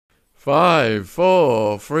5,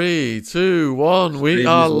 4, 3, 2, 1. We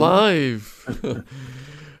are live.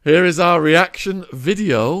 Here is our reaction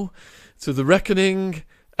video to The Reckoning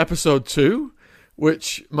Episode 2,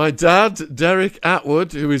 which my dad, Derick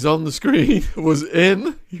Attwood, who is on the screen, was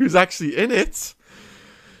in. He was actually in it.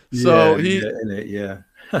 So he's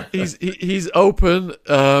open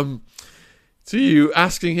to you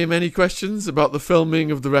asking him any questions about the filming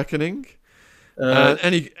of The Reckoning.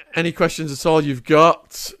 And any questions at all you've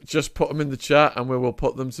got, just put them in the chat and we will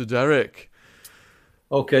put them to Derick.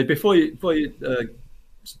 Okay, before you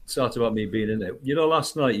start about me being in it, you know,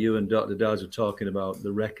 last night you and Dr. Daz were talking about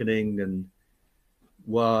The Reckoning and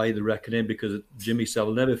why The Reckoning, because Jimmy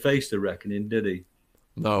Savile never faced The Reckoning, did he?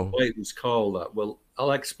 No. Why it was called that. Well,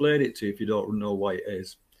 I'll explain it to you if you don't know why it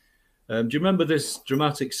is. Do you remember this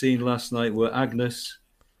dramatic scene last night where Agnes,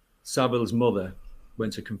 Savile's mother,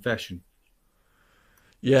 went to confession?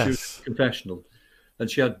 Yes. She was confessional, and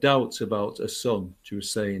she had doubts about her son. She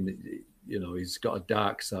was saying that, you know, he's got a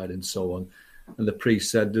dark side and so on. And the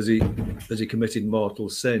priest said, has he committed mortal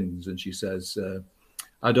sins? And she says,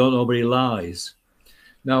 I don't know, but he lies.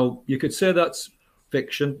 Now, you could say that's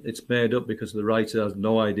fiction. It's made up because the writer has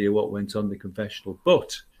no idea what went on in the confessional.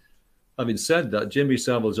 But having said that, Jimmy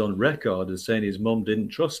Savile's on record as saying his mum didn't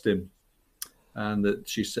trust him, and that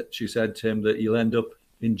she said to him that he'll end up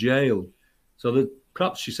in jail. So that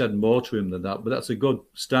perhaps she said more to him than that, but that's a good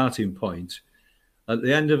starting point. At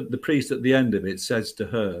the end of the priest, at the end of it, says to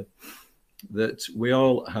her that we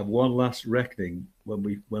all have one last reckoning.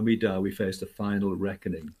 When we die, we face the final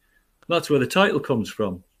reckoning. That's where the title comes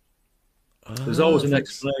from. There's always an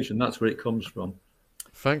explanation. That's where it comes from.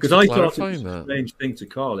 Thanks for clarifying thought it was a strange thing to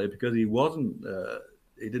call it, because he wasn't.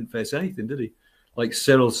 He didn't face anything, did he? Like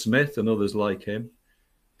Cyril Smith and others like him.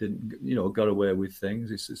 Didn't, you know, got away with things.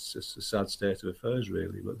 It's just a sad state of affairs,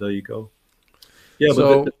 really. But there you go. Yeah,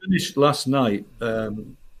 but the finish last night,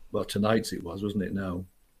 well, tonight's it was, wasn't it now?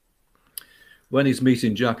 When he's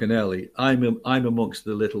meeting Jack and Ellie, I'm amongst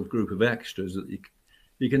the little group of extras that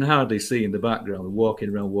you can hardly see in the background,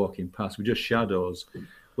 walking past, with just shadows.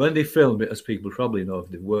 When they film it, as people probably know if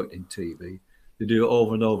they've worked in TV, they do it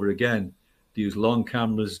over and over again. They use long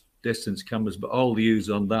cameras, distance cameras, but all they used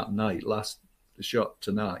on that night, the shot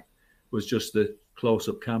tonight, was just the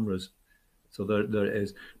close-up cameras. So there it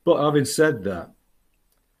is. But having said that,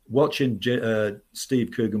 watching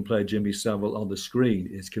Steve Coogan play Jimmy Savile on the screen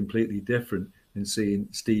is completely different than seeing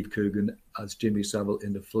Steve Coogan as Jimmy Savile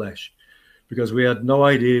in the flesh, because we had no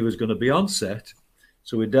idea he was going to be on set.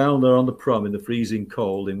 So we're down there on the prom in the freezing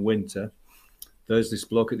cold in winter. There's this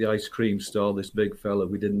bloke at the ice cream stall, this big fella.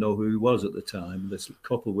 We didn't know who he was at the time, this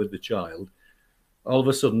couple with the child. All of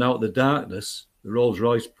a sudden, out of the darkness, the Rolls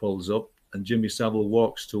Royce pulls up and Jimmy Savile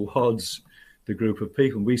walks towards the group of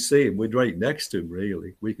people. We see him. We're right next to him,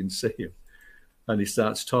 really. We can see him. And he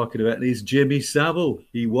starts talking about, and he's Jimmy Savile.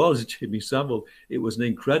 He was Jimmy Savile. It was an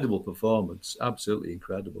incredible performance, absolutely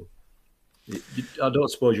incredible. I don't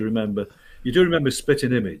suppose you remember. You do remember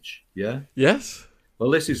Spitting Image, yeah? Yes. Well,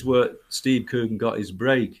 this is where Steve Coogan got his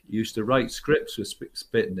break. He used to write scripts for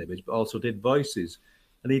Spitting Image, but also did voices.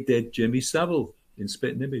 And he did Jimmy Savile in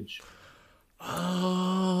Spitting Image.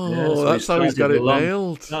 Oh, yeah, so that's how he's got it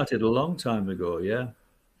nailed. Started a long time ago, yeah.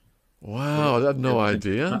 Wow, I had no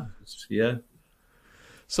idea. Yeah.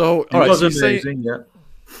 So, all right, so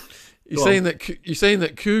you're saying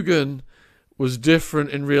that Coogan was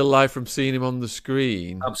different in real life from seeing him on the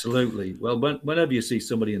screen. Absolutely. Well, whenever you see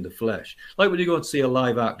somebody in the flesh, like when you go and see a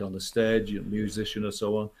live act on the stage, a musician or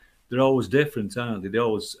so on, they're always different, aren't they? They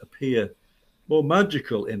always appear more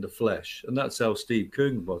magical in the flesh, and that's how Steve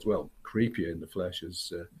Coogan was. Well, creepier in the flesh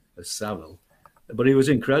as Savile, but he was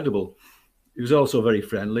incredible. He was also very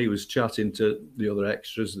friendly. He was chatting to the other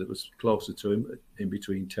extras that was closer to him in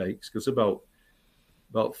between takes, because about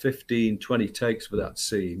 15, 20 takes for that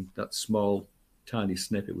scene, that small, tiny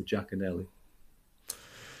snippet with Jack and Ellie.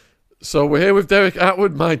 So we're here with Derick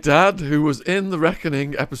Attwood, my dad, who was in The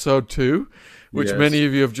Reckoning Episode 2, which many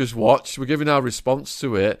of you have just watched. We're giving our response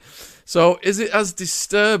to it. So is it as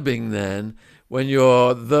disturbing then when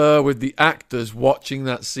you're there with the actors watching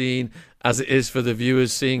that scene as it is for the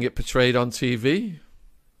viewers seeing it portrayed on TV?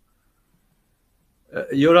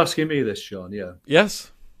 You're asking me this, Shaun, yeah?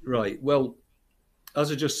 Yes. Right. Well,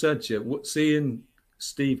 as I just said to you, seeing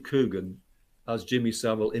Steve Coogan as Jimmy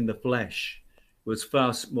Savile in the flesh was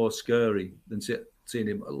far more scary than seeing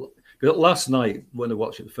him. Last night, when I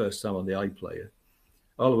watched it the first time on the iPlayer,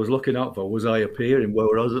 all I was looking out for was I appearing,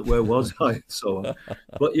 where was I, and so on.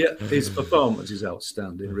 But yeah, his performance is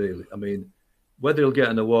outstanding, really. I mean, whether he'll get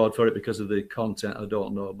an award for it because of the content, I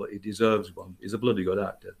don't know, but he deserves one. He's a bloody good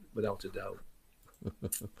actor, without a doubt.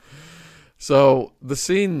 So the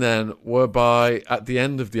scene then, whereby at the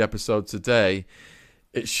end of the episode today,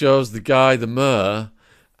 it shows the guy, the mayor,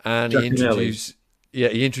 and he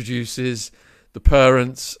introduces the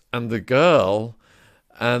parents and the girl,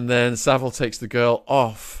 and then Savile takes the girl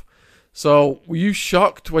off. So were you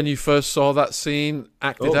shocked when you first saw that scene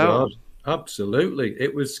acted out? God, absolutely.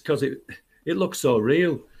 It was because it looks so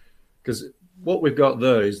real. Because what we've got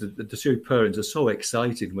there is that the two parents are so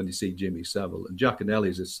excited when they see Jimmy Savile, and Jack and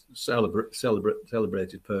Ellie's a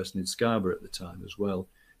celebrated person in Scarborough at the time as well.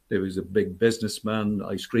 He was a big businessman,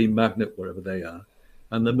 ice cream magnate, wherever they are,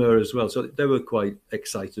 and the mayor as well. So they were quite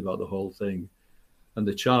excited about the whole thing. And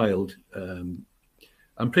the child, I'm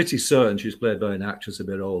pretty certain she was played by an actress a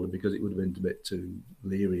bit older, because it would have been a bit too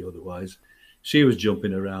leery otherwise. She was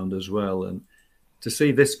jumping around as well, and to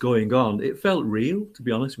see this going on, it felt real, to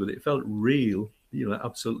be honest with you. It felt real,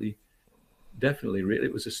 absolutely, definitely real.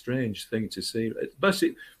 It was a strange thing to see.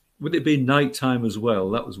 Especially with it being nighttime as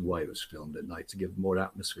well, that was why it was filmed at night, to give more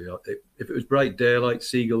atmosphere. If it was bright daylight,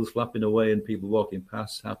 seagulls flapping away and people walking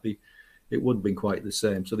past happy, it wouldn't have been quite the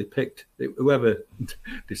same. So they picked, whoever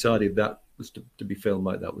decided that was to be filmed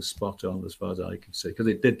like that was spot on as far as I can see, because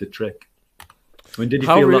it did the trick. I mean, did you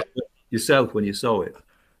feel that yourself when you saw it?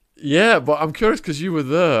 Yeah, but I'm curious because you were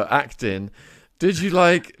there acting. Did you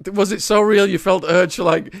was it so real you felt urge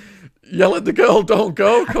to yell at the girl, don't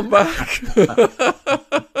go, come back?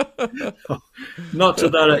 Not to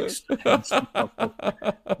that extent.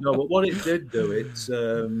 No, but what it did do,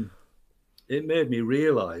 it made me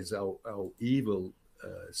realise how evil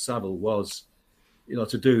Savile was,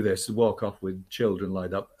 to do this, to walk off with children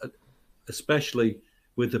like that, especially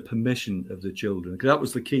with the permission of the children. Because that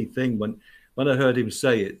was the key thing when I heard him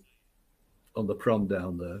say it on the prom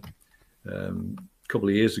down there a couple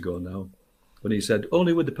of years ago now, when he said,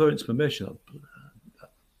 only with the parents' permission.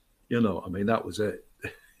 That was it.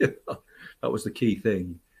 That was the key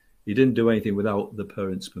thing. He didn't do anything without the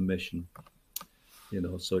parents' permission.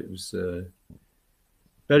 So it was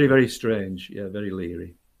very, very strange. Yeah, very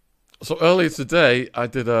leery. So earlier today, I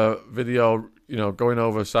did a video, going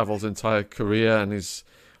over Savile's entire career and his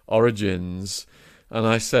origins. And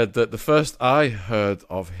I said that the first I heard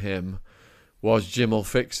of him was Jim'll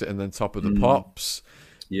Fix It and then Top of the Pops.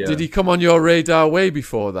 Yeah. Did he come on your radar way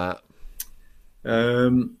before that?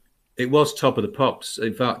 It was Top of the Pops.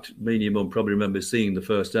 In fact, me and your mum probably remember seeing the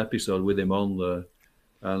first episode with him on there.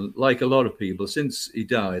 And like a lot of people, since he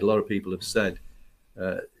died, a lot of people have said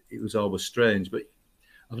it was always strange. But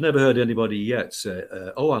I've never heard anybody yet say,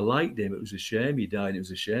 I liked him. It was a shame he died. It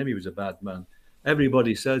was a shame he was a bad man.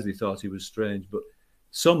 Everybody says they thought he was strange, but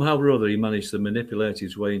somehow or other he managed to manipulate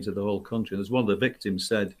his way into the whole country. And as one of the victims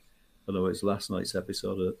said, I don't know, it's last night's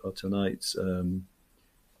episode or tonight's,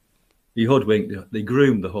 he hoodwinked, they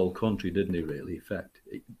groomed the whole country, didn't he, really? In fact,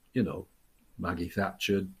 Maggie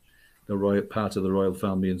Thatcher, part of the royal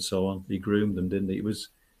family and so on. He groomed them, didn't he?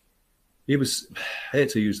 He was, I hate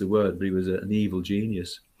to use the word, but he was an evil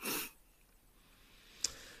genius.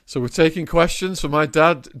 So we're taking questions from my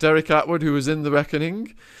dad, Derick Attwood, who was in The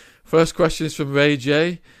Reckoning. First question is from Ray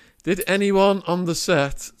J. Did anyone on the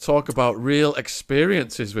set talk about real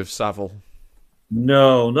experiences with Savile?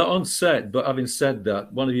 No, not on set. But having said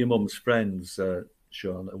that, one of your mum's friends,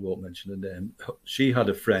 Shaun, I won't mention her name, she had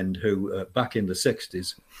a friend who, back in the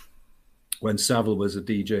 60s, when Savile was a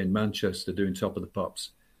DJ in Manchester doing Top of the Pops,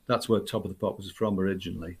 that's where Top of the Pops was from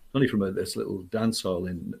originally, only from this little dance hall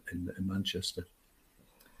in Manchester.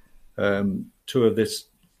 Two of this,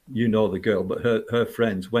 the girl, but her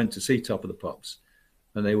friends went to see Top of the Pops,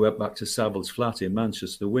 and they went back to Savile's flat in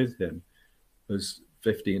Manchester with him as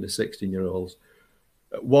 15 or 16-year-olds,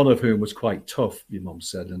 one of whom was quite tough, your mum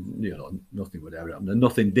said, and nothing would ever happen, and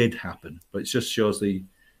nothing did happen. But it just shows the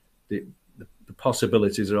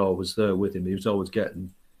possibilities are always there with him. He was always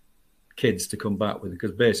getting kids to come back with him,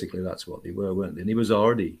 because basically that's what they were, weren't they? And he was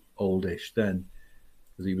already oldish then,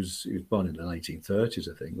 because he was born in the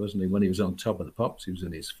 1930s, I think, wasn't he? When he was on Top of the Pops, he was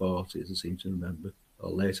in his 40s, I seem to remember,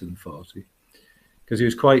 or later than 40, because he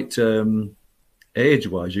was quite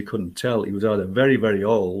age-wise, you couldn't tell. He was either very, very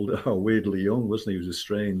old or weirdly young, wasn't he? He was a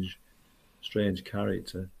strange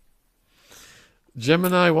character.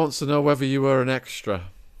 Gemini wants to know whether you were an extra.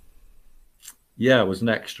 Yeah, I was an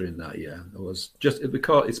extra in that. Yeah, I was just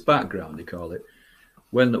it's background, they call it.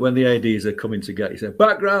 When the ADs are coming to get you, say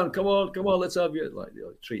background, come on, let's have you.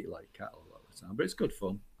 Treat you like cattle all the time, but it's good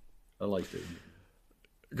fun. I like doing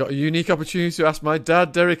it. Got a unique opportunity to ask my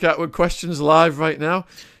dad, Derick Attwood, questions live right now.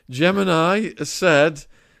 Gemini said,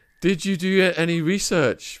 "Did you do any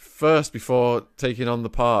research first before taking on the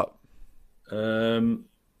part?"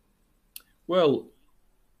 Well,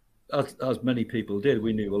 as many people did,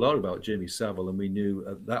 we knew a lot about Jimmy Savile, and we knew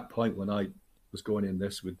at that point when I was going in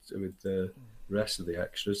this with the rest of the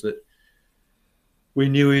extras that we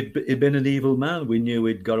knew he'd been an evil man. We knew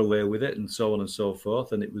he'd got away with it, and so on and so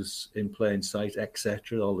forth. And it was in plain sight,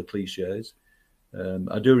 etc. All the cliches.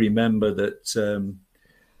 I do remember that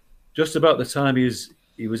just about the time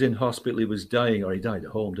he was in hospital, he was dying, or he died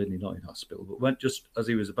at home, didn't he? Not in hospital, but went just as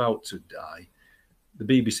he was about to die. The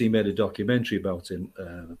BBC made a documentary about him.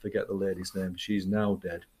 I forget the lady's name. She's now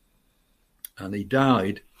dead. And he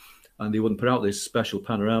died, and they wouldn't put out this special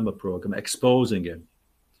panorama program exposing him.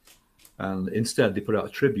 And instead, they put out a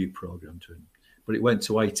tribute program to him. But it went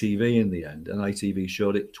to ITV in the end, and ITV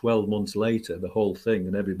showed it 12 months later, the whole thing,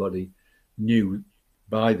 and everybody knew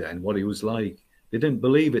by then what he was like. They didn't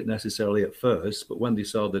believe it necessarily at first, but when they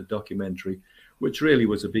saw the documentary, which really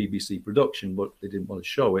was a BBC production, but they didn't want to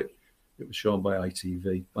show it, it was shown by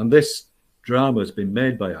ITV. And this drama has been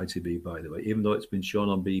made by ITV, by the way, even though it's been shown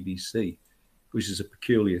on BBC, which is a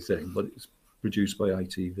peculiar thing, but it's produced by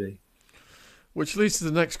ITV. Which leads to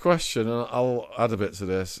the next question, and I'll add a bit to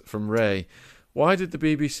this, from Ray. Why did the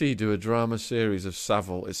BBC do a drama series of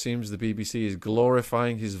Savile? It seems the BBC is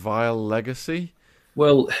glorifying his vile legacy.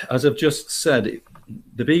 Well, as I've just said,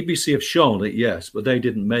 the BBC have shown it, yes, but they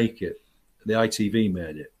didn't make it. The ITV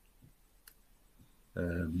made it.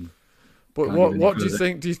 But what do you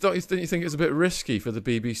think? Do you think it's a bit risky for the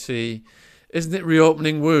BBC? Isn't it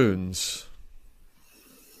reopening wounds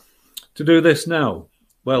to do this now?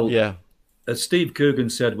 Well, yeah. As Steve Coogan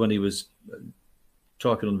said when he was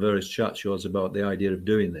talking on various chat shows about the idea of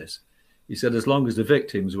doing this, he said as long as the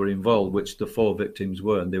victims were involved, which the 4 victims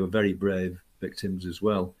were, and they were very brave victims as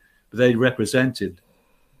well, but they represented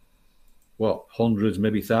hundreds,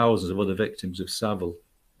 maybe thousands of other victims of Savile,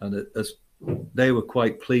 and as they were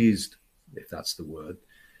quite pleased, if that's the word,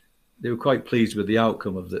 they were quite pleased with the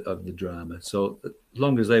outcome of the drama. So as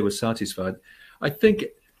long as they were satisfied, I think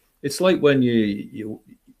it's like when you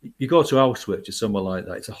go to Auschwitz or somewhere like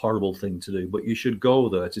that. It's a horrible thing to do, but you should go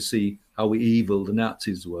there to see how evil the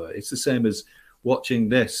Nazis were. It's the same as watching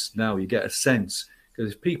this now. You get a sense,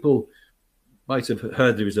 because people might have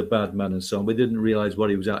heard he was a bad man and so on, but didn't realize what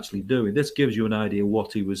he was actually doing. This gives you an idea of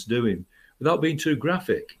what he was doing without being too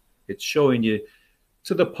graphic. It's showing you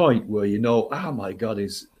to the point where you know, oh my God,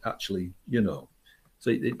 he's actually,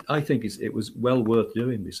 So I think it was well worth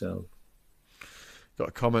doing myself. Got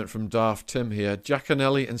a comment from Daft Tim here.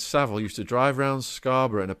 Giaconelli and Savile used to drive round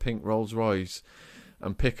Scarborough in a pink Rolls Royce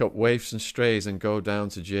and pick up waifs and strays and go down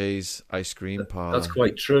to Jay's ice cream parlour. That's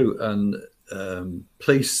quite true. And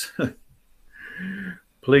police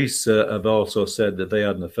have also said that they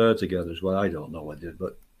had an affair together as well. I don't know what they did,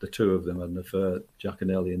 but the two of them had an affair,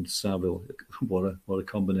 Giaconelli and Savile. What a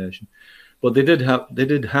combination. But they did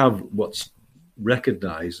have what's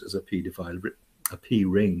recognised as a paedophile, a P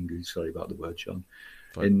ring. Sorry about the word, Shaun.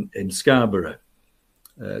 In Scarborough.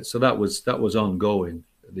 So that was ongoing.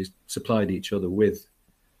 They supplied each other with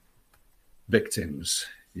victims.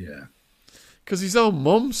 Yeah. Because his own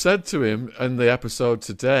mum said to him in the episode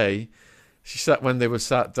today, when they were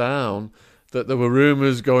sat down, that there were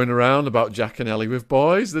rumours going around about Giaconelli with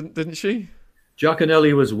boys, didn't she?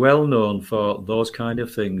 Giaconelli was well known for those kind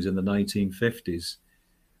of things in the 1950s.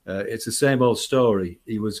 It's the same old story.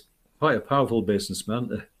 He was quite a powerful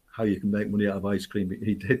businessman. How you can make money out of ice cream,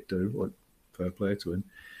 he did do. Fair play to him.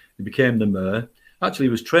 He became the mayor. Actually,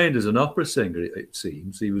 he was trained as an opera singer, it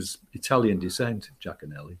seems. He was Italian descent,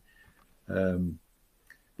 Giaconelli.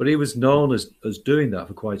 But he was known as doing that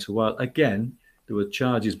for quite a while. Again, there were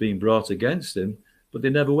charges being brought against him, but they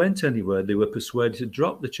never went anywhere. They were persuaded to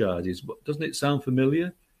drop the charges. But doesn't it sound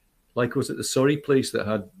familiar? Like, was it the Surrey police that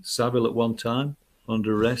had Savile at one time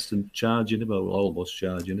under arrest and charging him, or almost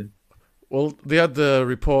charging him? Well, they had the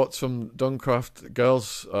reports from Duncroft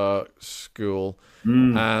Girls' School,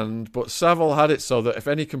 but Savile had it so that if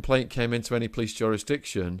any complaint came into any police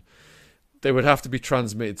jurisdiction, they would have to be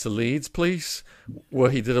transmitted to Leeds Police, where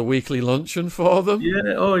he did a weekly luncheon for them.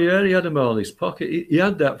 Yeah, oh yeah, he had them all in his pocket. He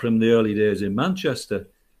had that from the early days in Manchester,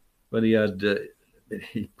 when he had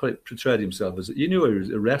he portrayed himself as, you knew he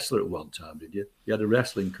was a wrestler at one time, did you? He had a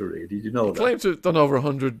wrestling career. Did you know that? He claimed to have done over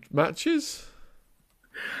 100 matches.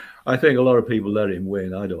 I think a lot of people let him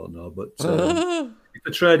win. I don't know, but he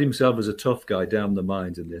portrayed himself as a tough guy down the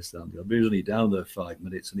mines in this. He was only down there 5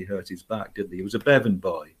 minutes and he hurt his back, didn't he? He was a Bevan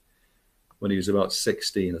boy when he was about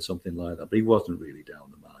 16 or something like that, but he wasn't really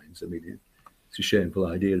down the mines. I mean, it's a shameful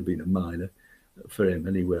idea of being a miner for him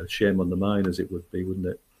anyway. Shame on the miners it would be, wouldn't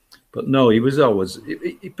it? But no, he was always,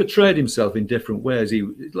 he portrayed himself in different ways. He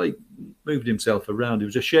moved himself around. He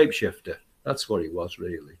was a shapeshifter. That's what he was,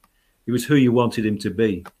 really. He was who you wanted him to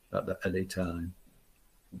be. at any time.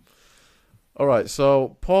 All right,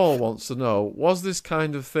 so Paul wants to know, was this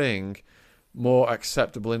kind of thing more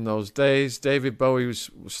acceptable in those days? David Bowie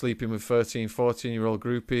was sleeping with 13, 14-year-old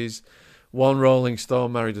groupies. One Rolling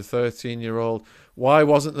Stone married a 13-year-old. Why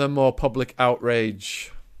wasn't there more public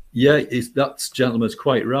outrage? Yeah, that gentleman's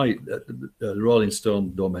quite right. The Rolling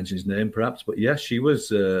Stone, don't mention his name perhaps, but yes, she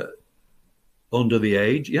was under the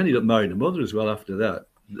age. He ended up marrying a mother as well after that.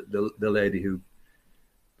 The lady who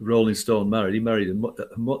Rolling Stone married, he married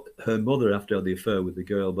her mother after the affair with the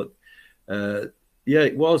girl. But yeah,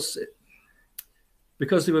 it was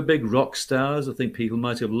because they were big rock stars. I think people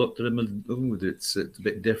might have looked at them and, oh, it's a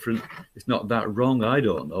bit different. It's not that wrong. I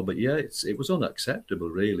don't know, but yeah, it was unacceptable,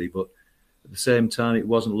 really. But at the same time, it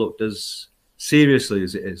wasn't looked as seriously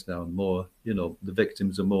as it is now. More, the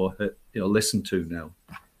victims are more, listened to now.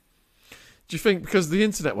 Do you think because the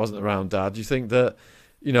internet wasn't around, Dad? Do you think that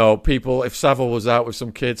people, if Savile was out with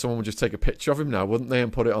some kid, someone would just take a picture of him now, wouldn't they,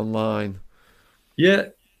 and put it online? Yeah,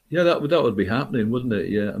 that would be happening, wouldn't it?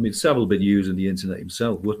 Yeah, I mean, Savile had been using the internet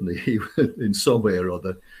himself, wouldn't he? In some way or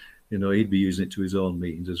other, he'd be using it to his own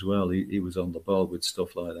means as well. He was on the ball with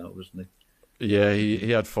stuff like that, wasn't he? Yeah,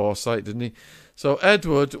 he had foresight, didn't he? So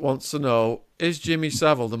Edward wants to know, is Jimmy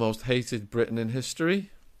Savile the most hated Briton in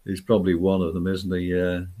history? He's probably one of them, isn't he?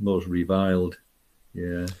 Yeah, most reviled.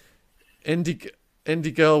 Yeah.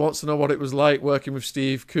 Indie Girl wants to know what it was like working with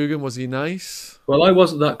Steve Coogan. Was he nice? Well, I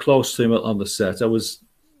wasn't that close to him on the set. I was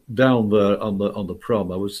down there on the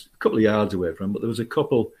prom. I was a couple of yards away from him, but there was a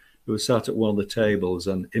couple who were sat at one of the tables,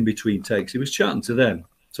 and in between takes, he was chatting to them.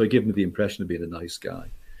 So he gave me the impression of being a nice guy.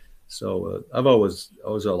 So I've always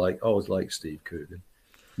liked Steve Coogan.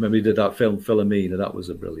 Remember he did that film Philomena. That was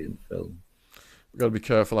a brilliant film. We've got to be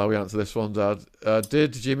careful how we answer this one, Dad.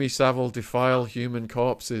 Did Jimmy Savile defile human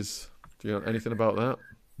corpses? Do you know anything about that?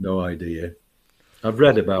 No idea. I've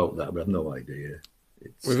read about that, but I've no idea.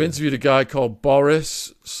 We've interviewed a guy called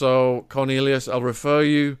Boris. So, Cornelius, I'll refer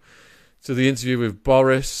you to the interview with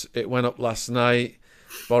Boris. It went up last night.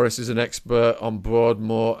 Boris is an expert on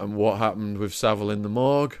Broadmoor and what happened with Savile in the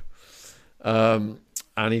morgue.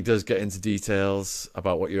 And he does get into details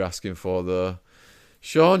about what you're asking for there.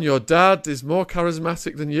 Shaun, your dad is more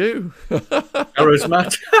charismatic than you.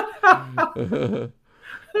 Charismatic?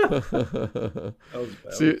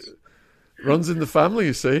 See, runs in the family,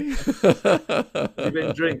 you see. You've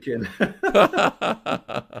been drinking.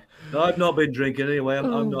 No, I've not been drinking anyway.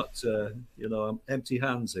 I'm not, I'm empty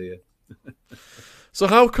hands here. So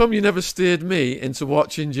how come you never steered me into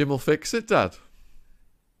watching Jim Will Fix It, Dad?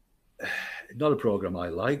 Not a program I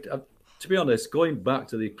liked. To be honest, going back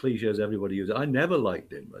to the cliches everybody uses, I never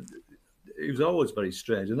liked him. It was always very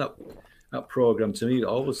strange. And that program, to me,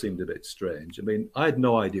 always seemed a bit strange. I mean, I had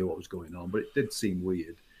no idea what was going on, but it did seem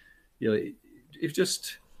weird. It's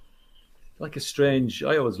just like a strange,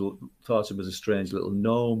 I always thought him as a strange little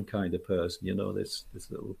gnome kind of person, this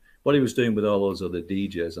little, what he was doing with all those other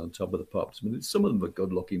DJs on Top of the Pops. I mean, some of them were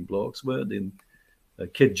good-looking blokes, weren't they?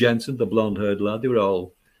 Kid Jensen, the blonde-haired lad, they were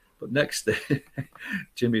all, but next to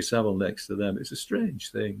Jimmy Savile next to them, it's a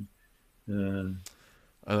strange thing. And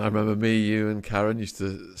I remember me, you and Karen used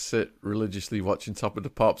to sit religiously watching Top of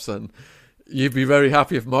the Pops, and you'd be very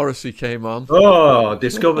happy if Morrissey came on. Oh,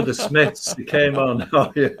 Discover the Smiths. It came on.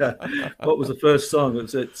 Oh, yeah. What was the first song?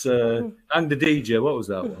 Was it Hang the DJ? What was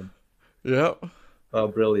that one? Yeah. Oh,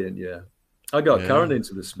 brilliant, yeah. I got Karen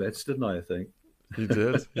into the Smiths, didn't I think? You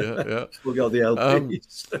did, yeah. Still got the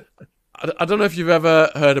LPs. I don't know if you've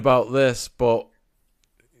ever heard about this, but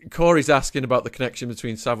Corey's asking about the connection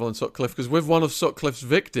between Savile and Sutcliffe, because with one of Sutcliffe's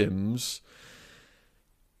victims,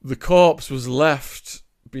 the corpse was left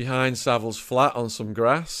behind Savile's flat on some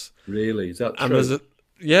grass. Really? Is that true?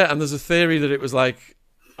 And there's a theory that it was like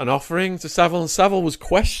an offering to Savile, and Savile was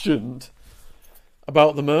questioned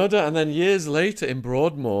about the murder, and then years later in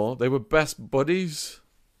Broadmoor, they were best buddies.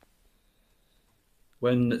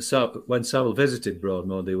 When Savile visited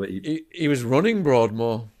Broadmoor, he was running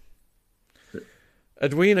Broadmoor.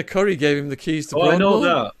 Edwina Curry gave him the keys to Broadmoor. I know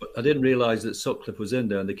that, but I didn't realise that Sutcliffe was in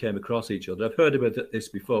there and they came across each other. I've heard about this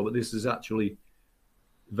before, but this is actually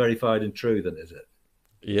verified and true, then, is it?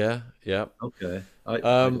 Yeah. Okay. I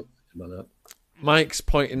about that. Mike's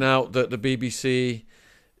pointing out that the BBC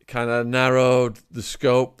kind of narrowed the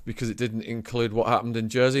scope because it didn't include what happened in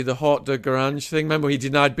Jersey. The Hort de Garange thing, remember he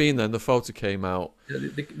denied being there and the photo came out. Yeah,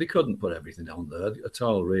 they couldn't put everything on there at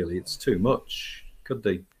all, really. It's too much, could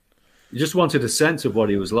they? You just wanted a sense of what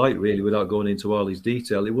he was like, really, without going into all his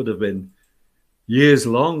detail. It would have been years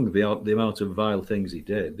long, the amount of vile things he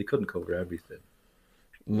did. They couldn't cover everything.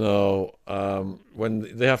 No.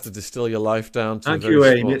 When they have to distill your life down to... Thank you,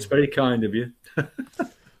 Amy. It's very kind of you.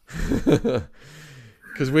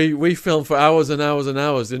 Because we filmed for hours and hours and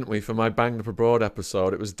hours, didn't we, for my Banged Up Abroad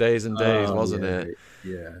episode? It was days and days, wasn't it?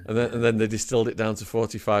 Yeah. And then they distilled it down to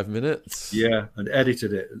 45 minutes. Yeah, and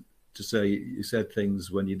edited it to say you said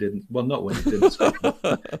things when you didn't. Well, not when you didn't say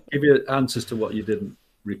them. Give you answers to what you didn't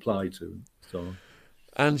reply to. So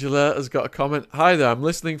Angela has got a comment. Hi there, I'm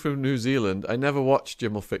listening from New Zealand. I never watched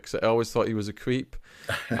Jim will Fix It. I always thought he was a creep.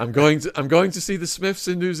 I'm going to see the Smiths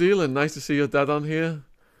in New Zealand. Nice to see your dad on here.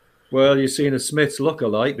 Well, you've seen a Smiths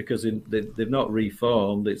look-alike because they've not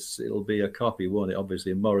reformed. It'll be a copy, won't it?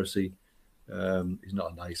 Obviously, Morrissey, he's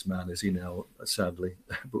not a nice man, is he now, sadly?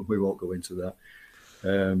 But we won't go into that.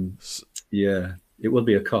 Yeah, it will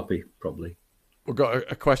be a copy, probably. We've got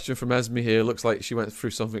a question from Esme here. Looks like she went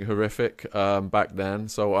through something horrific back then.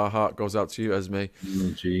 So our heart goes out to you, Esme.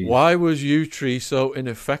 Why was U-Tree so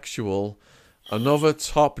ineffectual? Another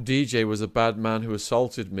top DJ was a bad man who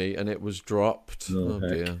assaulted me, and it was dropped. Oh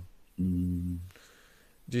dear.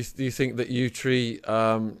 Do you think that U-Tree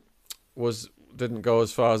didn't go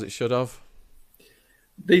as far as it should have?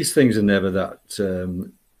 These things are never that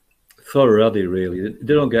thorough, are they? Really,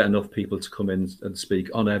 they don't get enough people to come in and speak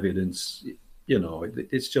on evidence. You know,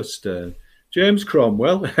 it's just James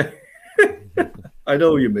Cromwell. I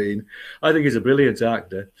know what you mean. I think he's a brilliant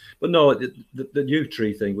actor, but no, the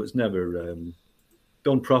U-Tree thing was never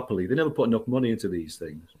done properly. They never put enough money into these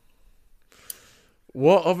things.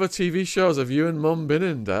 What other TV shows have you and Mum been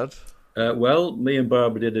in, Dad? Well, me and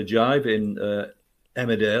Barbara did a jive in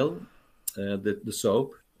Emmerdale, the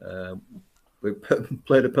soap. We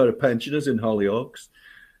played a pair of pensioners in Hollyoaks.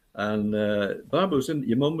 And Barbara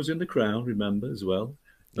your mum was in The Crown, remember, as well.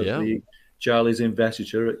 Charlie's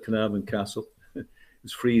investiture at Carnarvon Castle. It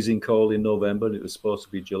was freezing cold in November, and it was supposed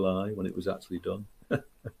to be July when it was actually done.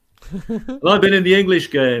 And I've been in the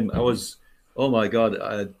English game. Oh my God,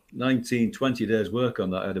 I had 20 days work on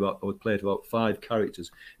that. I played about 5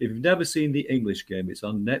 characters. If you've never seen the English game, it's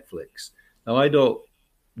on Netflix. Now, I don't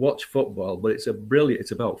watch football, but it's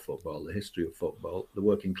about football, the history of football, the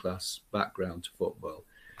working class background to football,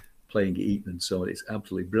 playing Eton and so on. It's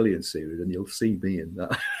absolutely brilliant series, and you'll see me in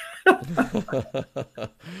that.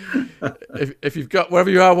 if you've got, wherever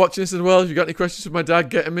you are watching this as well, if you've got any questions for my dad,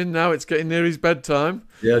 get him in now. It's getting near his bedtime.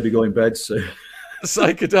 Yeah, I'll be going to bed soon.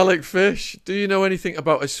 Psychedelic Fish. Do you know anything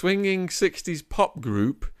about a swinging 60s pop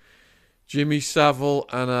group, Jimmy Savile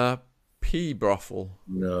and a pea brothel?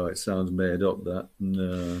 No, it sounds made up, that.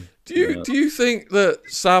 No. Do you think that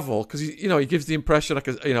Savile, because he gives the impression I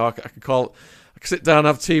could sit down and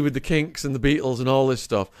have tea with the Kinks and the Beatles and all this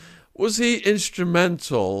stuff. Was he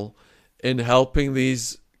instrumental in helping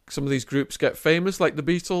some of these groups get famous, like the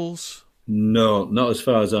Beatles? No, not as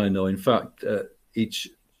far as I know. In fact, each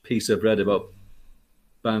piece I've read about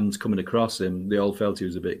bands coming across him, they all felt he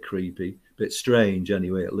was a bit creepy, a bit strange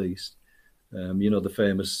anyway, at least. The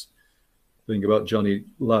famous thing about Johnny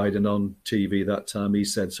Lydon on TV that time, he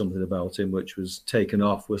said something about him which was taken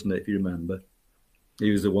off, wasn't it, if you remember?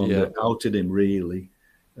 He was the one that outed him, really.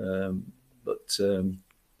 No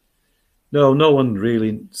one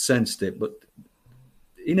really sensed it, but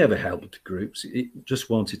he never helped groups. He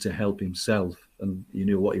just wanted to help himself, and he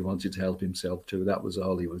knew what he wanted to help himself to. That was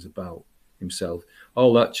all he was about, himself.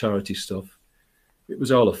 All that charity stuff, it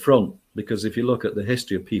was all a front, because if you look at the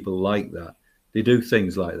history of people like that, they do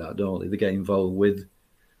things like that, don't they? They get involved with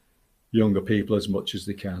younger people as much as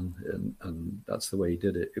they can, and that's the way he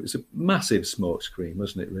did it. It was a massive smokescreen,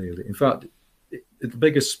 wasn't it, really? In fact, the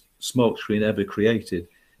biggest smokescreen ever created.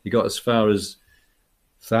 He got as far as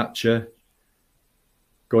Thatcher,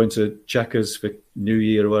 going to Checkers for New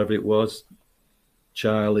Year or whatever it was,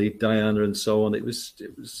 Charlie, Diana, and so on.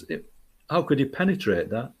 How could he penetrate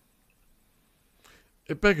that?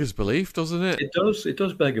 It beggars belief, doesn't it? It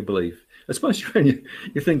does beg a belief, especially when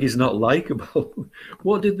you think he's not likable.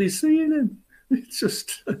 What did they see in him?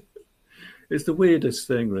 It's the weirdest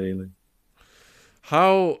thing, really.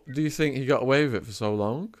 How do you think he got away with it for so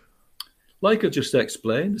long? Like I just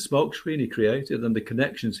explained, the smokescreen he created and the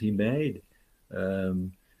connections he made.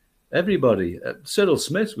 Everybody. Cyril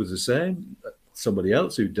Smith was the same. Somebody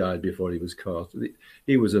else who died before he was caught.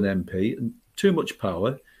 He was an MP, and too much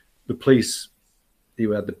power. The police, he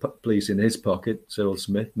had the police in his pocket. Cyril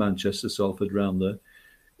Smith, Manchester, Salford, round there.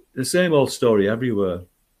 The same old story everywhere.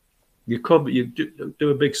 You do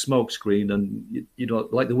a big smoke screen, and you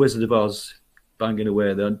don't, like the Wizard of Oz, banging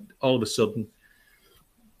away there. And all of a sudden,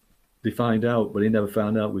 they find out, but he never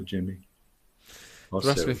found out with Jimmy. They're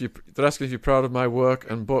asking if you're proud of my work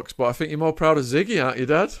and books, but I think you're more proud of Ziggy, aren't you,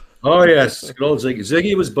 Dad? Oh, yes. Good old Ziggy.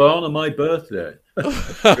 Ziggy was born on my birthday.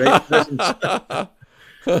 Great present. How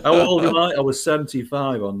old am I? I was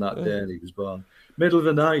 75 on that day, and he was born. Middle of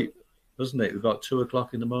the night, wasn't it? About 2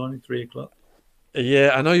 o'clock in the morning, 3 o'clock.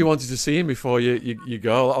 Yeah, I know you wanted to see him before you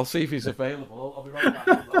go. I'll see if he's available. I'll be right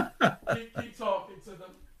back. Keep talking to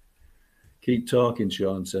them. Keep talking,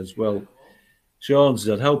 Shaun says. Well, Shaun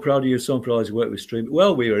said, how proud are you of son for all his work with streaming?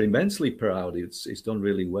 Well, we are immensely proud. It's done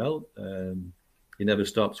really well. He never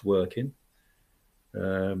stops working.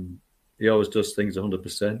 He always does things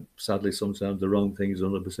 100%. Sadly, sometimes the wrong things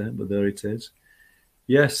 100%, but there it is.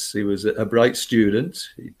 Yes, he was a bright student.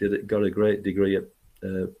 He got a great degree at...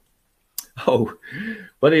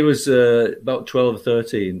 when he was about 12 or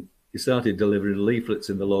 13, he started delivering leaflets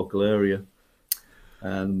in the local area.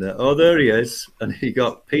 And, there he is. And he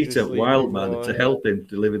got Peter Wildman to help him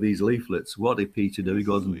deliver these leaflets. What did Peter do? He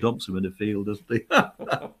goes and dumps them in the field, doesn't he?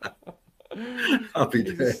 Happy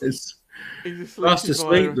days. Fast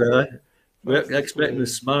asleep there. We're expecting a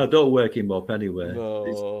smile. Don't wake him up anyway.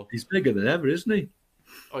 No. He's bigger than ever, isn't he?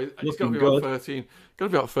 Oh, he's got to be about 13. Got to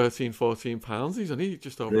be about 13, 14 pounds. He's only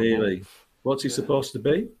just over a month. What's he supposed to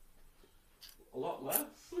be? A lot less.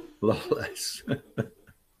 A lot less.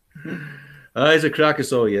 He's a cracker,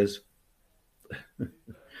 so he is. Don't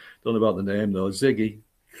know about the name though. Ziggy.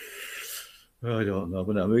 I don't know,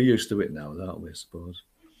 but no, we're used to it now, aren't we? I suppose.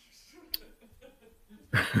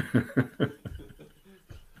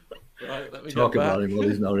 Right, let me talk about him while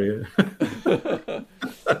he's not here.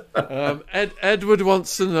 Edward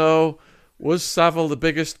wants to know: was Savile the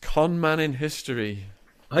biggest con man in history?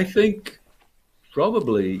 I think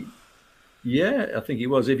probably, yeah. I think he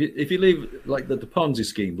was. If you leave like the Ponzi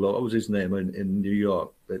scheme bloke, what was his name in New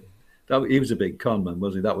York? He was a big con man,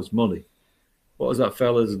 wasn't he? That was money. What was that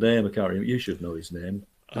fella's name? I can't remember. You should know his name.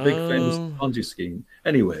 The big famous Ponzi scheme.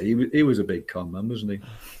 Anyway, he was a big con man, wasn't he?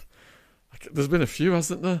 There's been a few,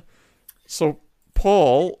 hasn't there? So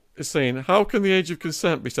Paul is saying, how can the age of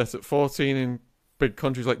consent be set at 14 in big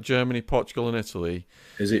countries like Germany, Portugal and Italy?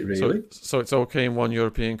 Is it really? So it's okay in one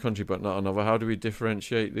European country but not another. How do we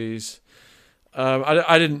differentiate these?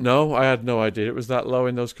 I didn't know. I had no idea it was that low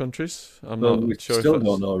in those countries. We still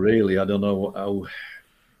don't know, really. I don't know how...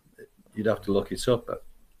 You'd have to look it up.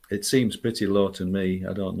 It seems pretty low to me.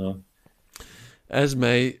 I don't know.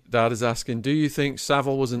 Esme, Dad, is asking, do you think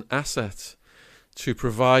Savile was an asset to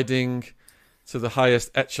providing to the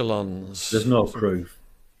highest echelons? There's no proof.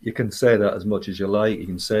 You can say that as much as you like. You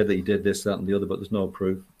can say that he did this, that, and the other, but there's no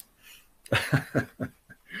proof.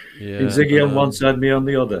 Yeah, Ziggy on one side, me on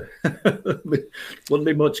the other. Wouldn't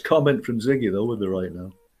be much comment from Ziggy, though, would there, right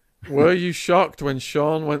now? Were you shocked when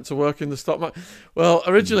Shaun went to work in the stock market? Well,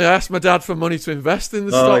 originally I asked my dad for money to invest in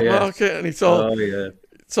the stock market, and he told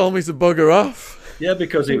me to bugger off. Yeah,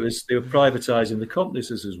 because they were privatising the companies.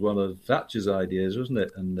 This is one of Thatcher's ideas, wasn't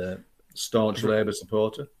it? And staunch Labour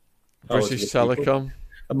supporter. British Telecom.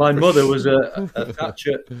 And my mother was a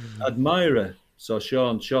Thatcher admirer. So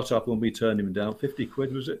Shaun shot up when we turned him down. 50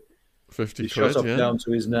 quid, was it? 50 quid, shot up down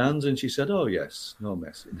to his nans, and she said, oh, yes, no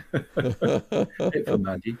messing. Hit for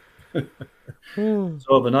Maggie. So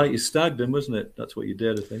overnight you snagged him, wasn't it? That's what you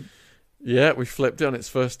did, I think. Yeah, we flipped it on its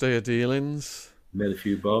first day of dealings. Made a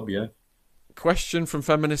few bob, yeah. Question from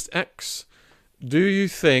Feminist X. Do you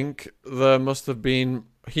think there must have been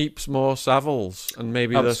heaps more Saviles, and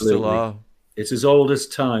maybe there still are? It's as old as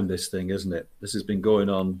time, this thing, isn't it? This has been going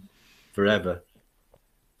on forever.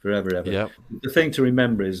 Forever, ever. Yep. The thing to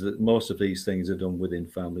remember is that most of these things are done within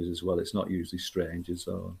families as well. It's not usually strangers,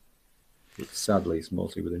 or sadly, it's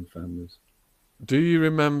mostly within families. Do you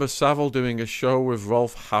remember Savile doing a show with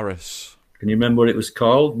Rolf Harris? Can you remember what it was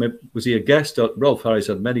called? Was he a guest? Rolf Harris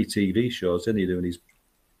had many TV shows, didn't he, doing his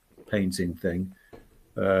painting thing?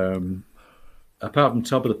 Apart from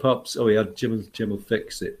Top of the Pops, he had Jim Will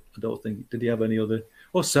Fix It. I don't think, did he have any other?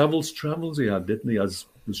 Savile's Travels he had, didn't he? As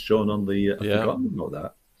was shown on the, I've forgotten about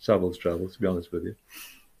that. Savile's Travels, to be honest with you.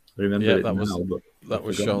 I remember it that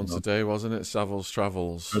was shown today, wasn't it? Savile's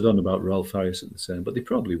Travels. I don't know about Rolf Harris at the same, but they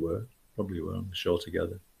probably were on the show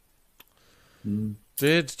together.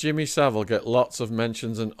 Did Jimmy Savile get lots of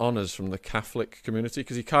mentions and honours from the Catholic community?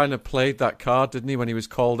 Because he kind of played that card, didn't he, when he was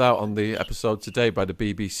called out on the episode today by the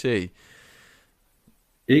BBC?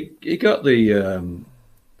 He got the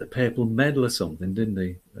papal medal or something, didn't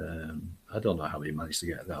he? I don't know how he managed to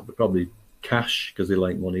get that, but probably cash, because they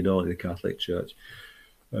like money, don't they, the Catholic Church.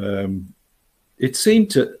 It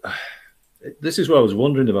seemed to... This is what I was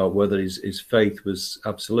wondering about, whether his faith was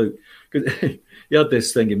absolute. Because he had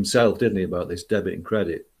this thing himself, didn't he, about this debit and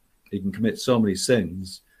credit. He can commit so many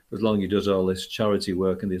sins as long as he does all this charity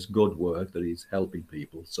work and this good work that he's helping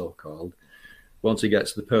people, so-called. Once he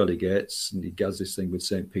gets to the pearly gates and he does this thing with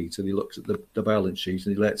St. Peter, he looks at the balance sheet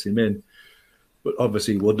and he lets him in. But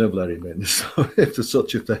obviously, he wouldn't have let him in. So if there's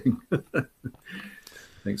such a thing, I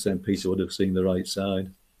think St. Peter would have seen the right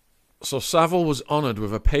side. So Savile was honoured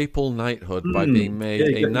with a papal knighthood by being made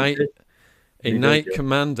Yeah, a knight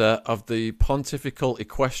commander of the Pontifical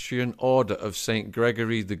Equestrian Order of St.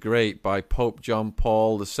 Gregory the Great by Pope John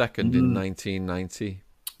Paul II in 1990.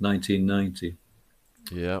 1990.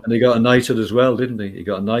 Yeah. And he got a knighthood as well, didn't he? He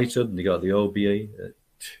got a knighthood and he got the OBE.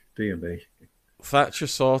 Dear me. Thatcher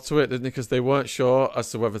saw to it, didn't he? Because they weren't sure as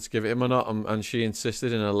to whether to give it him or not, and she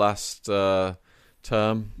insisted in her last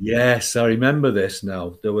term. Yes, I remember this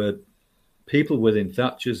now. There were people within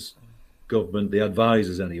Thatcher's government, the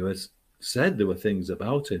advisors anyways, said there were things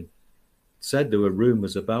about him, said there were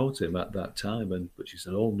rumours about him at that time, but she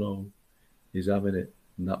said, oh no, he's having it,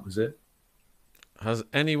 and that was it. Has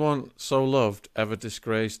anyone so loved ever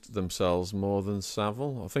disgraced themselves more than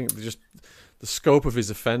Savile? I think just the scope of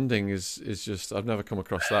his offending is just, I've never come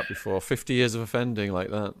across that before. 50 years of offending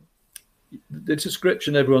like that. The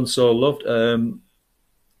description everyone so loved,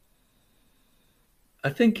 I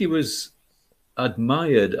think he was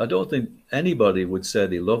admired. I don't think anybody would say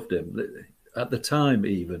they loved him. At the time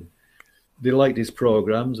even, they liked his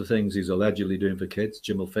programmes, the things he's allegedly doing for kids,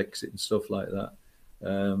 Jim will fix it and stuff like that.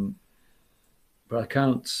 But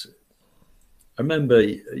I remember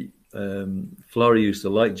Florrie used to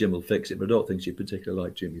like Jim will fix it, but I don't think she particularly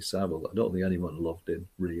liked Jimmy Savile. I don't think anyone loved him,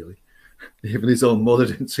 really. Even his own mother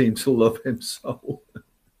didn't seem to love him, so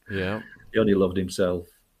yeah, he only loved himself.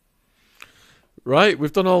 Right,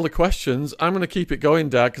 we've done all the questions. I'm going to keep it going,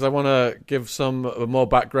 Dad, because I want to give some more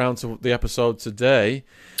background to the episode today.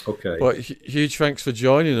 Okay. But huge thanks for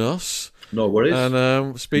joining us. No worries.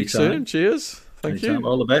 And speak soon. Cheers. Thank you.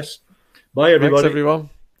 All the best. Bye, everybody. Thanks, everyone.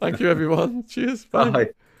 Thank you, everyone. Cheers. Bye. Bye.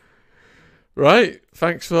 Right.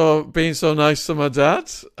 Thanks for being so nice to my dad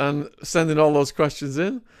and sending all those questions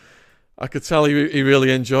in. I could tell he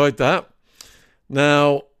really enjoyed that.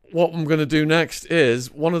 Now, what I'm going to do next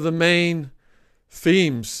is one of the main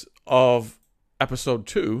themes of episode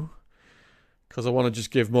 2, because I want to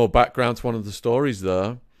just give more background to one of the stories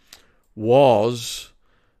there, was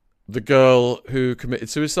the girl who committed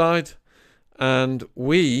suicide. And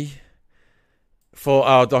we, for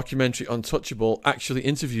our documentary Untouchable, actually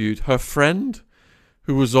interviewed her friend,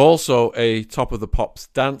 who was also a Top of the Pops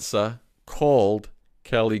dancer called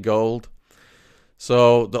Kelly Gold.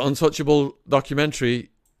 So the Untouchable documentary,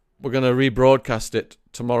 we're going to rebroadcast it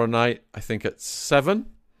tomorrow night, I think at 7.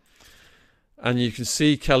 And you can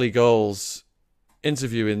see Kelly Gold's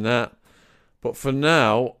interview in that. But for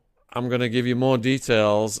now, I'm going to give you more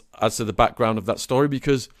details as to the background of that story,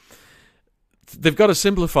 because they've got to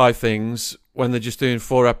simplify things when they're just doing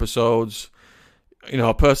 4 episodes. You know,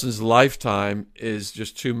 a person's lifetime is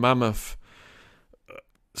just too mammoth.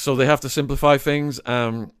 So they have to simplify things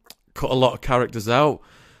and cut a lot of characters out.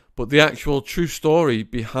 But the actual true story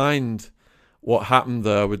behind what happened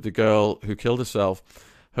there with the girl who killed herself,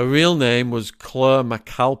 her real name was Claire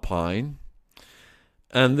McAlpine.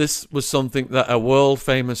 And this was something that a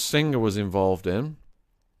world-famous singer was involved in.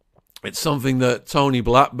 It's something that Tony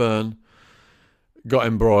Blackburn got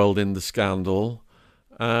embroiled in the scandal,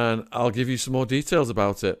 and I'll give you some more details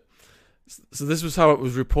about it. So this was how it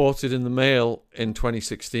was reported in the Mail in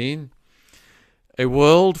 2016. A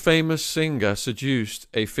world-famous singer seduced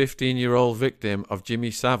a 15-year-old victim of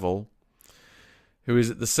Jimmy Savile, who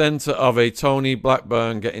is at the centre of a Tony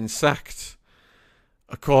Blackburn getting sacked.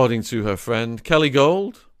 According to her friend, Kelly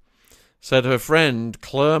Gold said her friend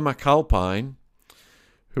Claire McAlpine,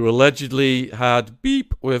 who allegedly had beef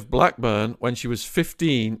with Blackburn when she was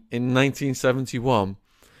 15 in 1971,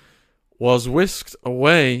 was whisked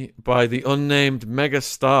away by the unnamed mega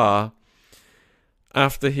star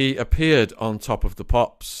after he appeared on Top of the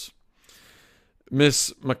Pops.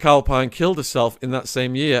 Miss McAlpine killed herself in that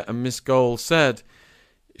same year, and Miss Gold said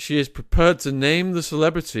she is prepared to name the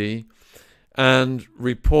celebrity and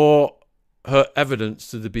report her evidence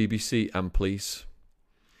to the BBC and police.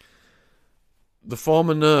 The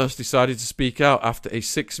former nurse decided to speak out after a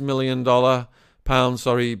 £6 million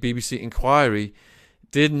BBC inquiry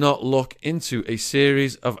did not look into a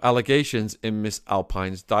series of allegations in Miss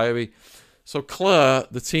Alpine's diary. So Claire,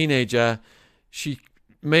 the teenager, she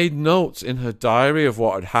made notes in her diary of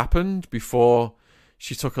what had happened before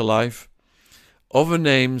she took her life. Other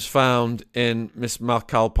names found in Miss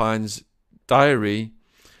McAlpine's diary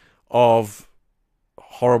of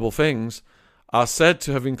horrible things are said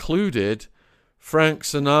to have included Frank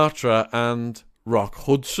Sinatra and Rock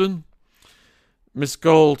Hudson. Miss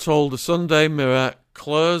Gold told the Sunday Mirror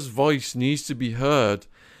Claire's voice needs to be heard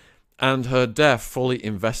and her death fully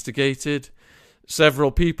investigated.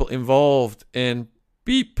 Several people involved in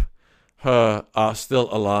Beep her are still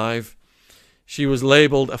alive. She was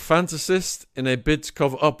labelled a fantasist in a bid to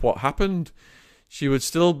cover up what happened. She would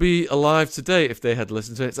still be alive today if they had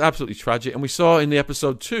listened to it. It's absolutely tragic. And we saw in the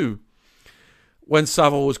episode 2, when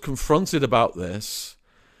Savile was confronted about this,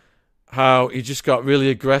 how he just got really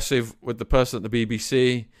aggressive with the person at the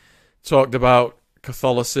BBC, talked about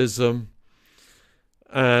Catholicism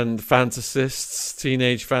and fantasists,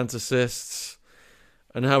 teenage fantasists,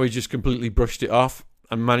 and how he just completely brushed it off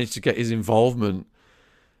and managed to get his involvement.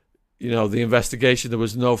 You know, the investigation, there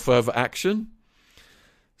was no further action.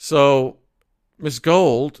 So Miss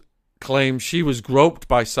Gold claims she was groped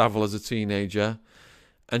by Savile as a teenager,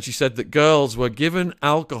 and she said that girls were given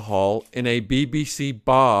alcohol in a BBC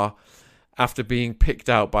bar after being picked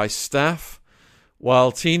out by staff,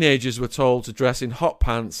 while teenagers were told to dress in hot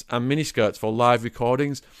pants and miniskirts for live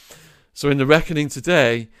recordings. So in The Reckoning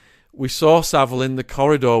today, we saw Savile in the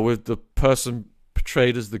corridor with the person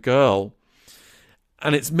portrayed as the girl,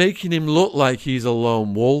 and it's making him look like he's a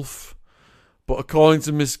lone wolf. But according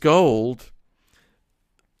to Miss Gold,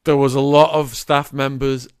 there was a lot of staff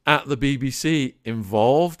members at the BBC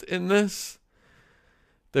involved in this.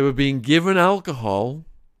 They were being given alcohol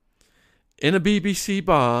in a BBC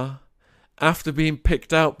bar after being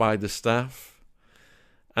picked out by the staff.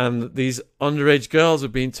 And these underage girls were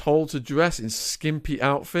being told to dress in skimpy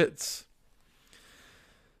outfits.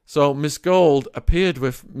 So Miss Gold appeared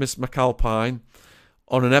with Miss McAlpine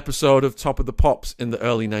on an episode of Top of the Pops in the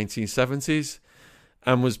early 1970s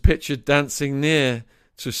and was pictured dancing near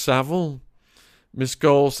to Savile. Miss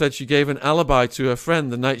Gold said she gave an alibi to her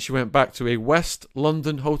friend the night she went back to a West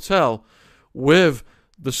London hotel with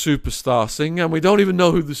the superstar singer, and we don't even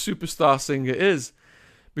know who the superstar singer is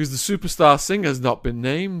because the superstar singer has not been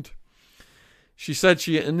named. She said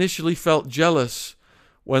she initially felt jealous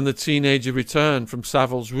when the teenager returned from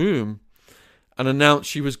Savile's room and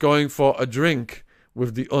announced she was going for a drink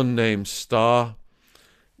with the unnamed star.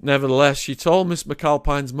 Nevertheless, she told Miss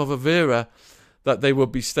McAlpine's mother Vera that they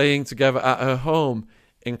would be staying together at her home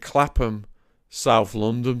in Clapham, South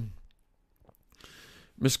London.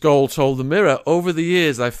 Miss Gold told the Mirror, "Over the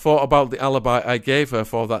years I've thought about the alibi I gave her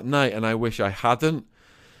for that night, and I wish I hadn't,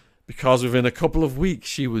 because within a couple of weeks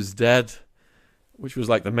she was dead," which was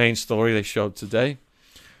like the main story they showed today.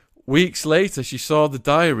 Weeks later, she saw the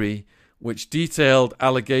diary, which detailed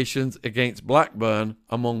allegations against Blackburn,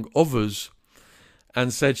 among others,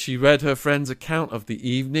 and said she read her friend's account of the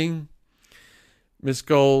evening. Miss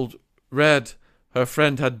Gold read her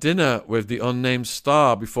friend had dinner with the unnamed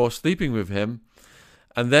star before sleeping with him,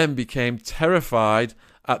 and then became terrified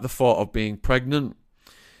at the thought of being pregnant.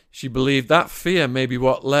 She believed that fear may be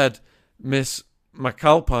what led Miss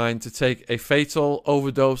McAlpine to take a fatal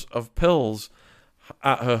overdose of pills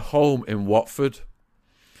at her home in Watford.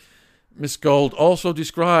 Miss Gold also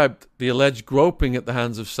described the alleged groping at the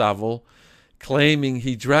hands of Savile, claiming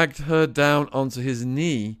he dragged her down onto his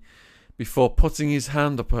knee before putting his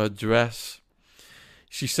hand up her dress.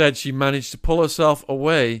 She said she managed to pull herself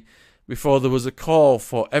away before there was a call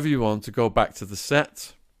for everyone to go back to the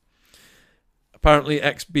set. Apparently,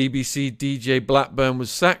 ex-BBC DJ Blackburn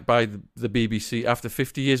was sacked by the BBC after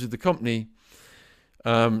 50 years with the company.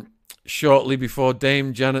 Shortly before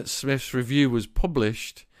Dame Janet Smith's review was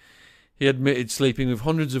published, he admitted sleeping with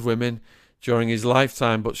hundreds of women during his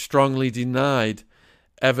lifetime, but strongly denied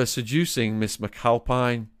ever seducing Miss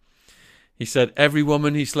McAlpine. He said every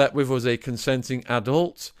woman he slept with was a consenting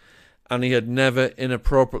adult, and he had never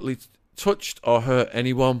inappropriately touched or hurt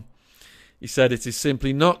anyone. He said, "It is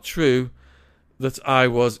simply not true that I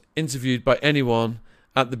was interviewed by anyone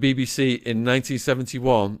at the BBC in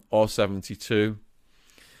 1971 or 72.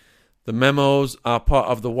 The memos are part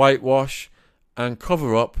of the whitewash and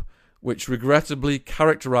cover-up which regrettably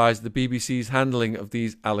characterised the BBC's handling of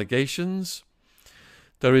these allegations.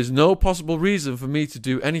 There is no possible reason for me to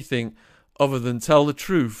do anything other than tell the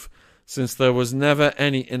truth, since there was never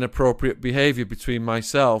any inappropriate behaviour between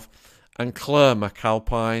myself and Claire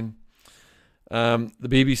McAlpine." The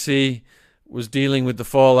BBC was dealing with the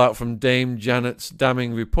fallout from Dame Janet's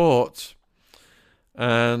damning report,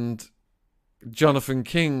 and Jonathan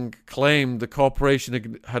King claimed the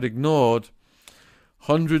corporation had ignored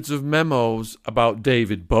hundreds of memos about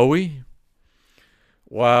David Bowie.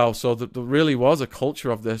 Wow, so there really was a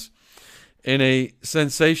culture of this. In a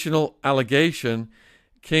sensational allegation,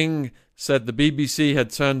 King said the BBC had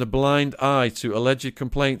turned a blind eye to alleged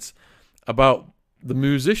complaints about the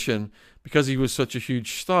musician because he was such a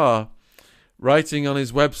huge star. Writing on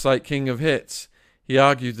his website King of Hits, he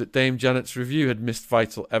argued that Dame Janet's review had missed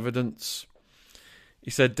vital evidence. He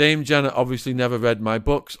said, "Dame Janet obviously never read my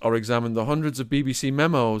books or examined the hundreds of BBC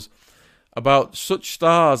memos about such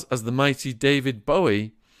stars as the mighty David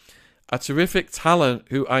Bowie, a terrific talent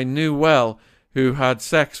who I knew well, who had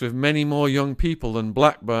sex with many more young people than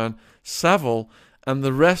Blackburn, Savile, and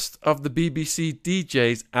the rest of the BBC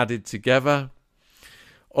DJs added together?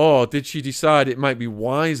 Or did she decide it might be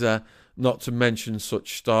wiser not to mention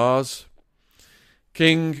such stars?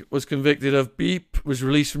 King was convicted of Beep, was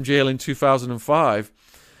released from jail in 2005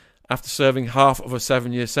 after serving half of a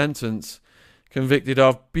 7-year sentence, convicted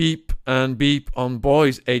of Beep and Beep on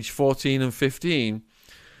boys aged 14 and 15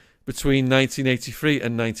 between 1983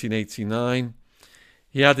 and 1989.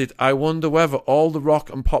 He added, I wonder whether all the rock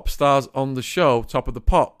and pop stars on the show, Top of the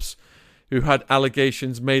Pops, who had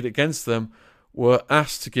allegations made against them, were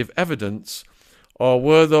asked to give evidence, or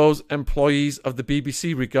were those employees of the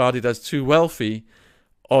BBC regarded as too wealthy,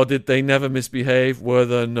 or did they never misbehave? Were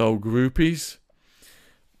there no groupies?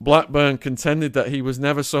 Blackburn contended that he was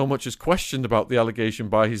never so much as questioned about the allegation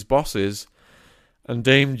by his bosses, and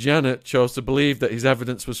Dame Janet chose to believe that his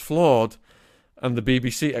evidence was flawed, and the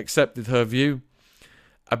BBC accepted her view.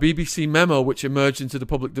 A BBC memo which emerged into the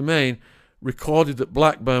public domain recorded that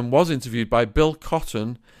Blackburn was interviewed by Bill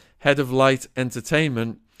Cotton, head of Light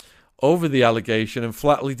Entertainment, over the allegation and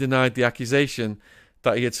flatly denied the accusation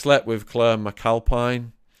that he had slept with Claire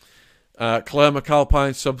McAlpine. Claire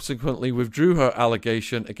McAlpine subsequently withdrew her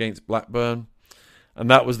allegation against Blackburn, and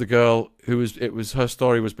that was the girl her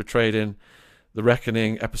story was portrayed in The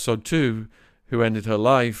Reckoning episode 2, who ended her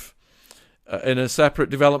life. In a separate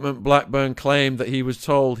development, Blackburn claimed that he was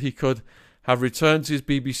told he could have returned to his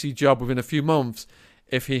BBC job within a few months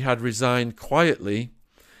if he had resigned quietly.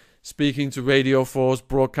 Speaking to Radio 4's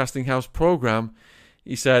Broadcasting House programme,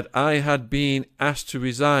 he said, I had been asked to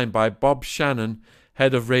resign by Bob Shannon,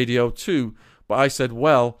 head of Radio 2, but I said,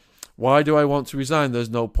 well, why do I want to resign? There's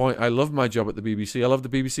no point. I love my job at the BBC. I love the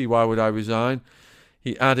BBC. Why would I resign?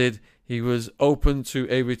 He added he was open to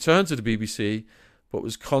a return to the BBC, but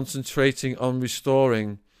was concentrating on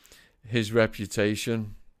restoring his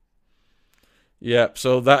reputation. Yep,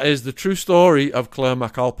 so that is the true story of Claire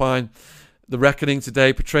McAlpine. The Reckoning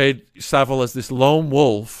today portrayed Savile as this lone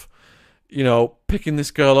wolf, picking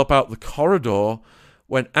this girl up out the corridor,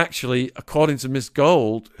 when actually, according to Miss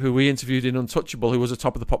Gold, who we interviewed in Untouchable, who was a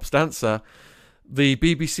Top of the Pops dancer, the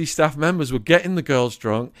BBC staff members were getting the girls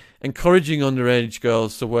drunk, encouraging underage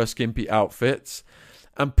girls to wear skimpy outfits,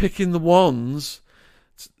 and picking the ones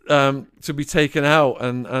to be taken out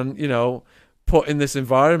and put in this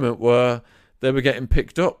environment where they were getting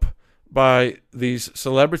picked up by these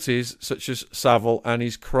celebrities such as Savile and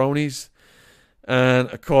his cronies. And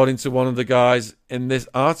according to one of the guys in this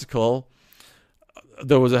article,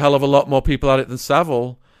 there was a hell of a lot more people at it than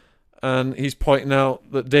Savile, and he's pointing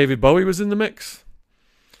out that David Bowie was in the mix.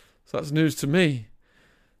 So that's news to me.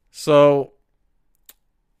 So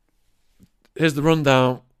here's the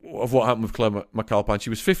rundown of what happened with Claire McAlpine. She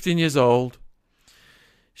was 15 years old.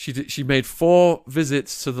 She made 4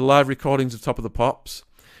 visits to the live recordings of Top of the Pops.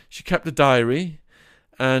 She kept a diary,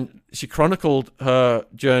 and she chronicled her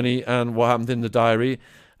journey and what happened in the diary,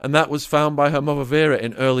 and that was found by her mother Vera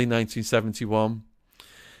in early 1971.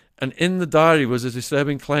 And in the diary was a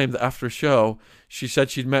disturbing claim that after a show, she said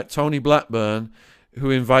she'd met Tony Blackburn,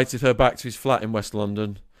 who invited her back to his flat in West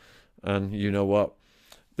London. And you know what?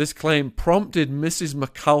 This claim prompted Mrs.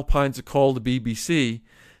 McAlpine to call the BBC,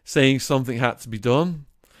 saying something had to be done.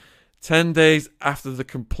 10 days after the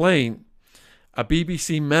complaint, a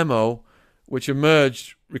BBC memo which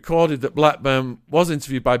emerged recorded that Blackburn was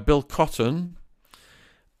interviewed by Bill Cotton,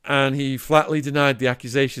 and he flatly denied the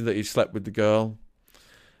accusation that he'd slept with the girl.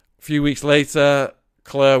 A few weeks later,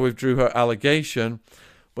 Claire withdrew her allegation,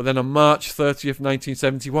 but then on March 30th,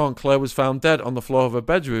 1971, Claire was found dead on the floor of her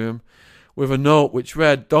bedroom with a note which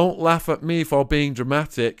read, "Don't laugh at me for being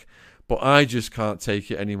dramatic, but I just can't take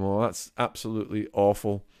it anymore." That's absolutely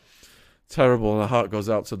awful. Terrible, and the heart goes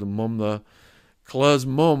out to the mum there. Claire's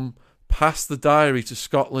mum passed the diary to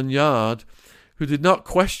Scotland Yard, who did not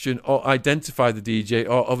question or identify the DJ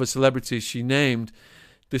or other celebrities she named,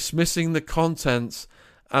 dismissing the contents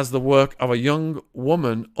as the work of a young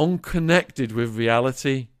woman unconnected with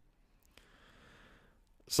reality.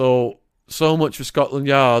 So much for Scotland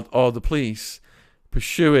Yard or the police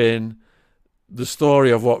pursuing the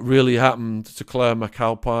story of what really happened to Claire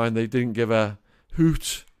McAlpine. They didn't give a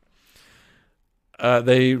hoot.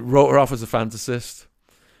 They wrote her off as a fantasist.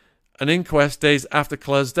 An inquest days after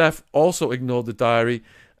Claire's death also ignored the diary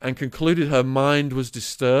and concluded her mind was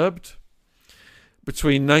disturbed.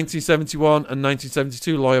 Between 1971 and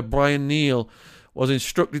 1972, lawyer Brian Neal was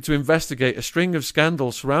instructed to investigate a string of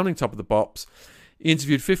scandals surrounding Top of the Pops. He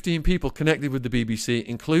interviewed 15 people connected with the BBC,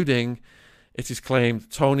 including it is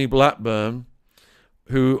claimed Tony Blackburn,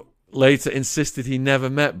 who later insisted he never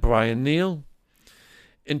met Brian Neal.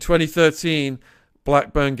 In 2013,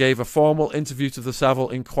 Blackburn gave a formal interview to the Savile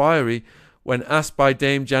Inquiry when asked by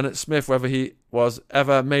Dame Janet Smith whether he was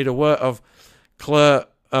ever made aware of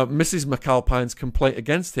Mrs. McAlpine's complaint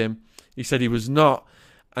against him. He said he was not,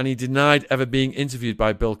 and he denied ever being interviewed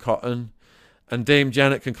by Bill Cotton. And Dame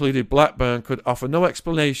Janet concluded Blackburn could offer no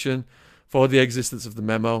explanation for the existence of the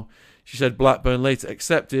memo. She said Blackburn later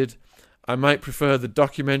accepted, "I might prefer the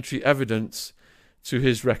documentary evidence to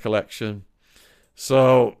his recollection."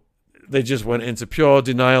 So they just went into pure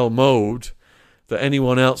denial mode that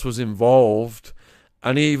anyone else was involved.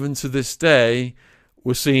 And even to this day,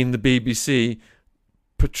 we're seeing the BBC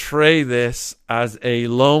portray this as a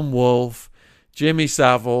lone wolf, Jimmy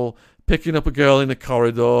Savile picking up a girl in a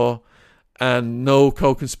corridor, and no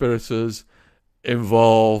co-conspirators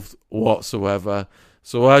involved whatsoever.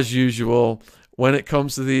 So as usual, when it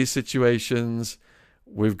comes to these situations,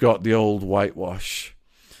 we've got the old whitewash.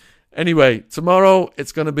 Anyway, tomorrow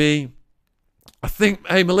it's going to be, I think,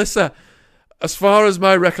 hey Melissa, as far as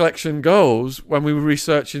my recollection goes, when we were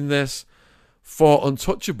researching this for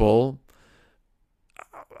Untouchable,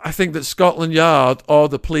 I think that Scotland Yard or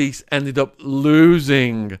the police ended up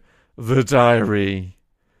losing the diary.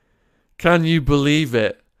 Can you believe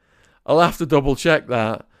it? I'll have to double check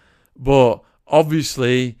that. But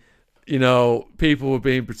obviously, you know, people were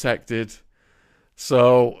being protected.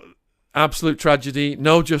 So, absolute tragedy.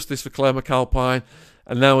 No justice for Claire McAlpine.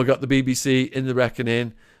 And now we've got the BBC in the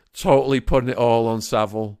reckoning, totally putting it all on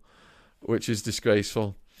Savile, which is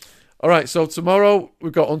disgraceful. All right, so tomorrow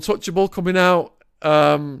we've got Untouchable coming out.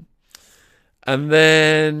 And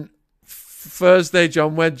then Thursday,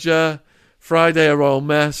 John Wedger. Friday, A Royal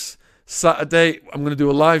Mess. Saturday, I'm going to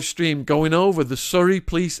do a live stream going over the Surrey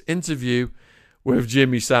police interview with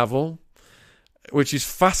Jimmy Savile, which is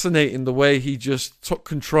fascinating the way he just took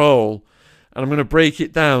control. And I'm going to break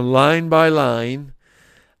it down line by line.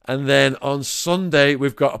 And then on Sunday,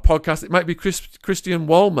 we've got a podcast. It might be Christian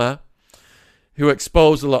Walmer, who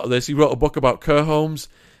exposed a lot of this. He wrote a book about care homes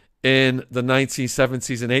in the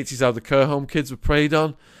 1970s and 80s, how the care home kids were preyed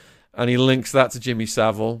on. And he links that to Jimmy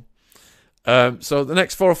Savile. So the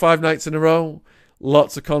next 4 or 5 nights in a row,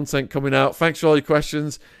 lots of content coming out. Thanks for all your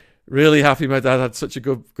questions. Really happy my dad had such a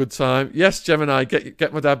good time. Yes, Gemini,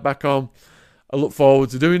 get my dad back on. I look forward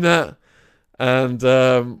to doing that. And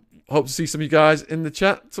hope to see some of you guys in the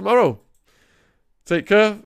chat tomorrow. Take care.